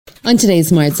On today's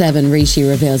Smart 7, Rishi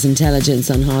reveals intelligence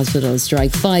on hospital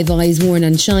strike, Five Eyes warn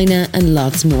on China and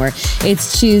lots more.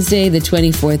 It's Tuesday the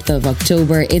 24th of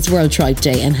October, it's World Tripe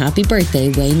Day, and happy birthday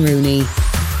Wayne Rooney.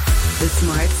 The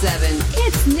Smart 7,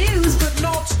 it's news but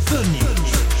not the news.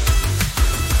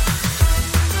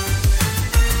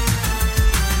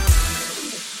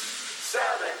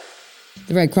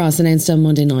 The Red Cross announced on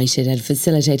Monday night it had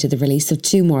facilitated the release of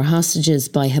 2 more hostages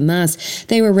by Hamas.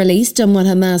 They were released on what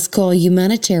Hamas call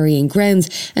humanitarian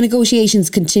grounds, and negotiations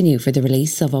continue for the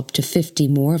release of up to 50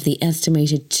 more of the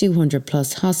estimated 200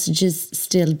 plus hostages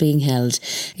still being held.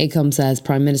 It comes as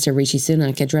Prime Minister Rishi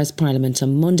Sunak addressed Parliament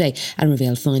on Monday and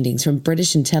revealed findings from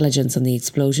British intelligence on the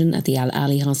explosion at the Al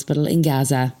Ali hospital in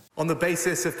Gaza. On the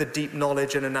basis of the deep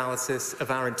knowledge and analysis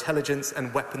of our intelligence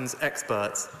and weapons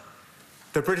experts,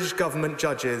 the British government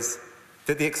judges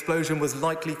that the explosion was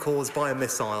likely caused by a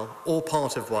missile, or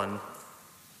part of one,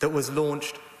 that was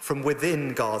launched from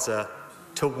within Gaza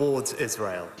towards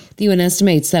Israel. The UN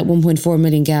estimates that 1.4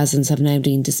 million Gazans have now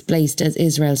been displaced as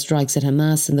Israel strikes at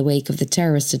Hamas in the wake of the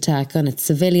terrorist attack on its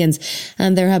civilians,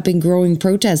 and there have been growing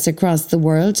protests across the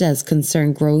world as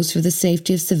concern grows for the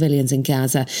safety of civilians in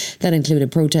Gaza. That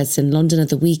included protests in London at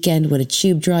the weekend with a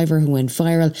tube driver who went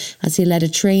viral as he led a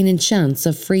train in chants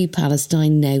of Free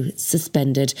Palestine now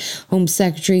suspended. Home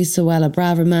Secretary Suella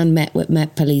Braverman met with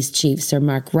Met Police Chief Sir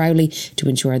Mark Rowley to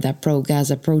ensure that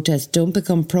pro-Gaza protests don't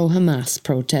become pro-Hamas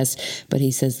protests, but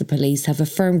he says the police have a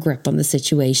firm grip on the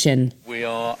situation. We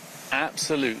are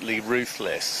absolutely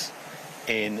ruthless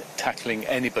in tackling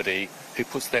anybody who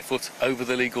puts their foot over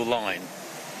the legal line.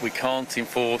 We can't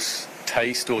enforce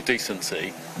taste or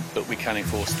decency, but we can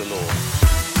enforce the law.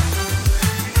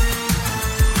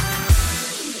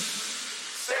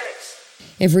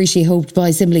 If Rishi hoped by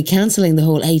simply cancelling the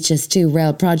whole HS2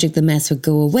 rail project the mess would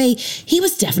go away, he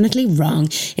was definitely wrong.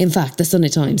 In fact, the Sunday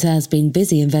Times has been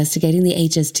busy investigating the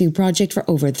HS2 project for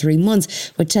over 3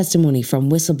 months, with testimony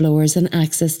from whistleblowers and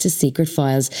access to secret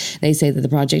files. They say that the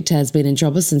project has been in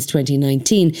trouble since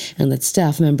 2019 and that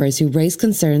staff members who raised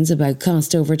concerns about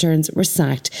cost overturns were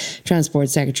sacked. Transport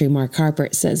Secretary Mark Harper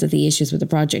says that the issues with the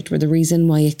project were the reason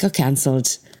why it got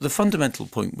cancelled. The fundamental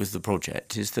point with the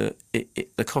project is that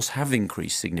the costs have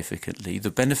increased significantly,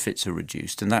 the benefits are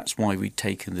reduced, and that's why we've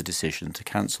taken the decision to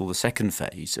cancel the second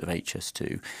phase of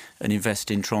HS2 and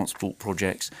invest in transport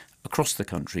projects across the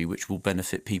country which will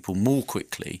benefit people more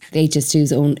quickly. The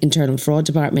HS2's own internal fraud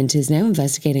department is now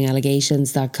investigating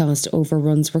allegations that cost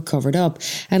overruns were covered up,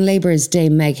 and Labour's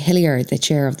Dame Meg Hillier, the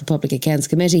chair of the Public Accounts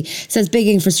Committee, says big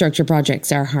infrastructure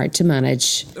projects are hard to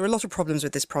manage. There are a lot of problems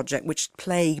with this project which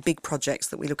plague big projects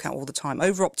that we look at all the time.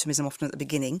 Over-optimism often at the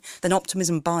beginning, then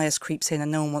optimism bias creeps in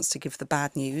and no one wants to give the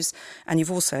bad news. And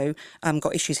you've also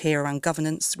got issues here around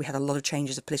governance. We had a lot of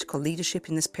changes of political leadership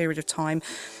in this period of time.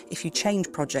 If you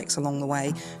change projects along the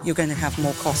way, you're going to have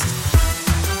more costs.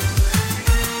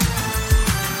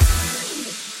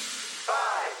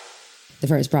 The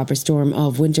first proper storm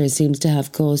of winter seems to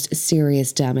have caused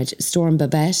serious damage. Storm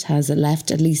Babet has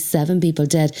left at least 7 people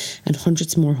dead and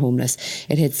hundreds more homeless.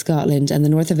 It hit Scotland and the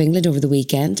north of England over the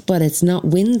weekend, but it's not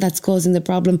wind that's causing the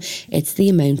problem, it's the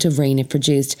amount of rain it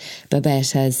produced.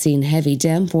 Babet has seen heavy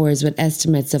downpours with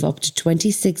estimates of up to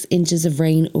 26 inches of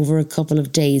rain over a couple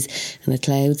of days, and the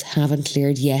clouds haven't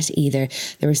cleared yet either.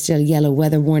 There are still yellow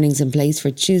weather warnings in place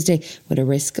for Tuesday with a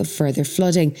risk of further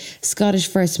flooding. Scottish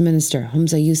First Minister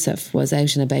Humza Yousaf was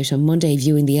out and about on Monday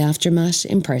viewing the aftermath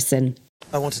in person.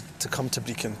 I wanted to come to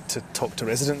Brecon to talk to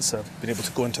residents. I've been able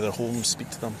to go into their homes, speak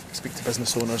to them, speak to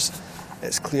business owners.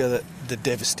 It's clear that the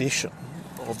devastation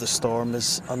of the storm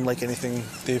is unlike anything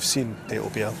they've seen. It will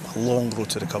be a long road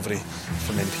to recovery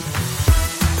for many people.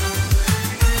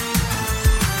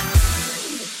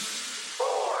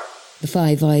 The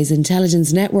Five Eyes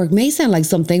intelligence network may sound like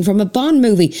something from a Bond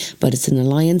movie, but it's an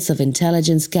alliance of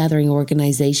intelligence gathering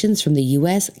organisations from the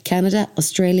US, Canada,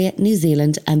 Australia, New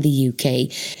Zealand and the UK.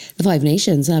 The 5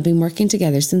 nations have been working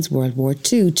together since World War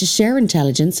II to share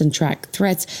intelligence and track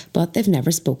threats, but they've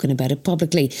never spoken about it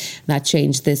publicly. That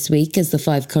changed this week as the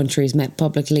 5 countries met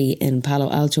publicly in Palo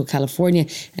Alto, California,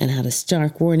 and had a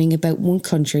stark warning about one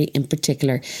country in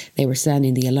particular. They were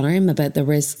sounding the alarm about the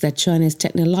risk that China's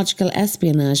technological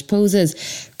espionage poses.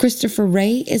 Christopher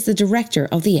Wray is the director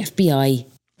of the FBI.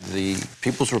 The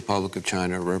People's Republic of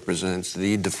China represents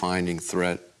the defining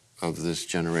threat of this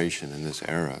generation and this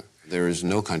era. There is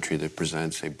no country that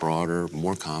presents a broader,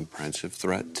 more comprehensive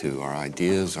threat to our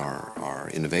ideas, our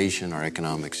innovation, our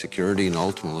economic security, and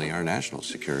ultimately our national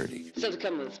security. So to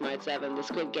come on Smart 7, the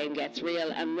Squid game gets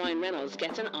real and Ryan Reynolds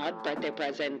gets an odd birthday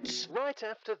present. Right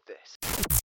after this.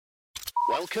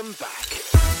 Welcome back.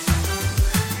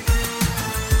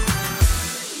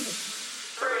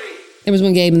 There was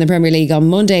one game in the Premier League on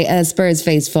Monday as Spurs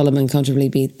faced Fulham and comfortably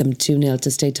beat them 2-0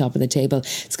 to stay top of the table.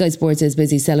 Sky Sports is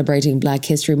busy celebrating Black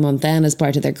History Month, and as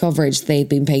part of their coverage, they've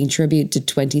been paying tribute to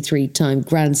 23-time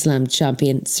Grand Slam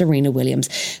champion Serena Williams.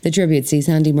 The tribute sees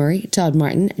Andy Murray, Todd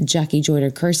Martin, Jackie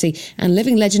Joyner-Kersee and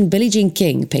living legend Billie Jean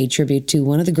King pay tribute to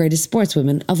one of the greatest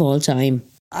sportswomen of all time.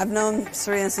 I've known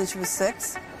Serena since she was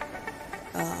 6.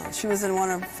 She was in one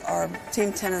of our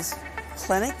team tennis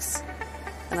clinics.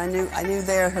 And I knew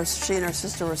there she and her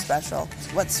sister were special.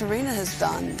 What Serena has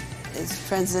done is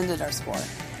transcended our sport.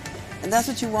 And that's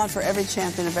what you want for every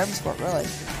champion of every sport, really,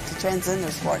 to transcend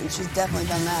their sport. And she's definitely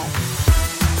done that.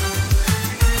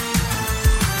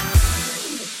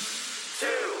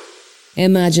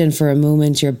 Imagine for a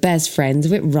moment you're best friends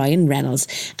with Ryan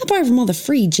Reynolds. Apart from all the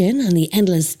free gin and the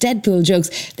endless Deadpool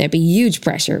jokes, there'd be huge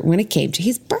pressure when it came to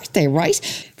his birthday, right?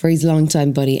 For his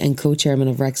longtime buddy and co-chairman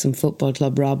of Wrexham Football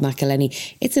Club, Rob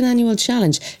McElhenney, it's an annual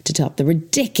challenge to top the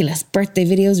ridiculous birthday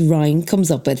videos Ryan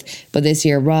comes up with. But this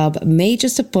year, Rob may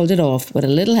just have pulled it off with a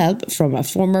little help from a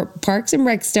former Parks and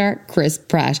Rec star, Chris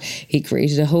Pratt. He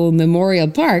created a whole memorial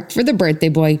park for the birthday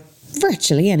boy,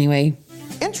 virtually anyway.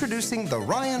 Introducing the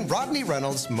Ryan Rodney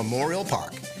Reynolds Memorial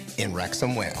Park in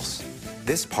Wrexham, Wales.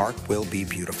 This park will be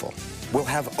beautiful. We'll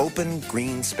have open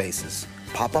green spaces,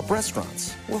 pop-up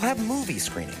restaurants. We'll have movie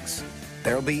screenings.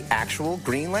 There'll be actual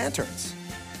green lanterns,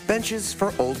 benches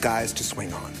for old guys to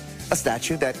swing on, a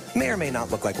statue that may or may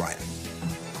not look like Ryan.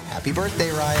 Happy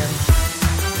birthday, Ryan.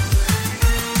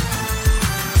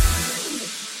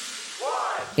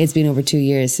 It's been over 2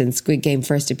 years since Squid Game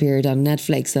first appeared on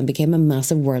Netflix and became a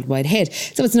massive worldwide hit.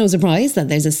 So it's no surprise that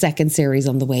there's a second series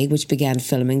on the way, which began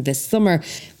filming this summer.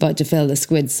 But to fill the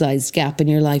Squid-sized gap in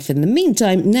your life in the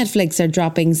meantime, Netflix are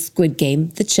dropping Squid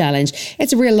Game, The Challenge.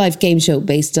 It's a real-life game show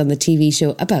based on the TV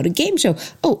show about a game show.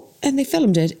 Oh, and they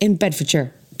filmed it in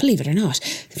Bedfordshire. Believe it or not,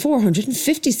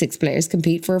 456 players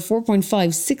compete for a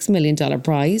 $4.56 million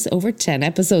prize over 10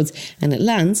 episodes, and it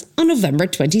lands on November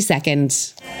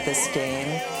 22nd. This game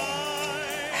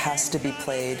has to be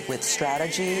played with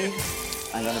strategy.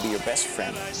 I'm going to be your best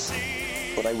friend,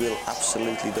 but I will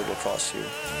absolutely double-cross you.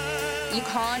 You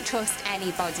can't trust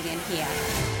anybody in here.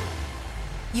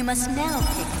 You must now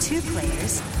pick 2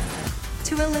 players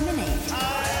to eliminate.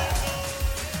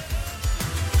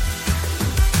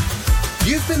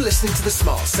 You've been listening to The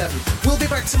Smart 7. We'll be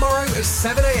back tomorrow at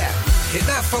 7 a.m. Hit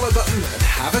that follow button and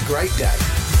have a great day.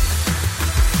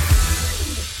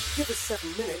 Give us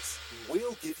 7 minutes and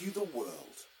we'll give you the world.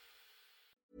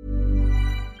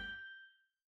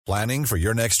 Planning for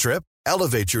your next trip?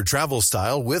 Elevate your travel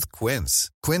style with Quince.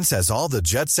 Quince has all the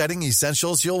jet-setting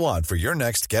essentials you'll want for your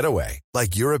next getaway,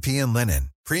 like European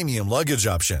linen, premium luggage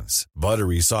options,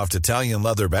 buttery soft Italian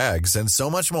leather bags, and so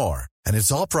much more. And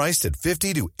it's all priced at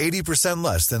 50 to 80%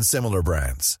 less than similar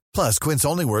brands. Plus, Quince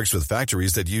only works with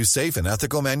factories that use safe and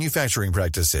ethical manufacturing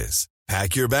practices.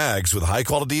 Pack your bags with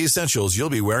high-quality essentials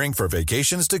you'll be wearing for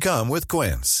vacations to come with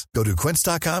Quince. Go to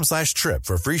quince.com/trip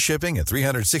for free shipping and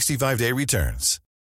 365-day returns.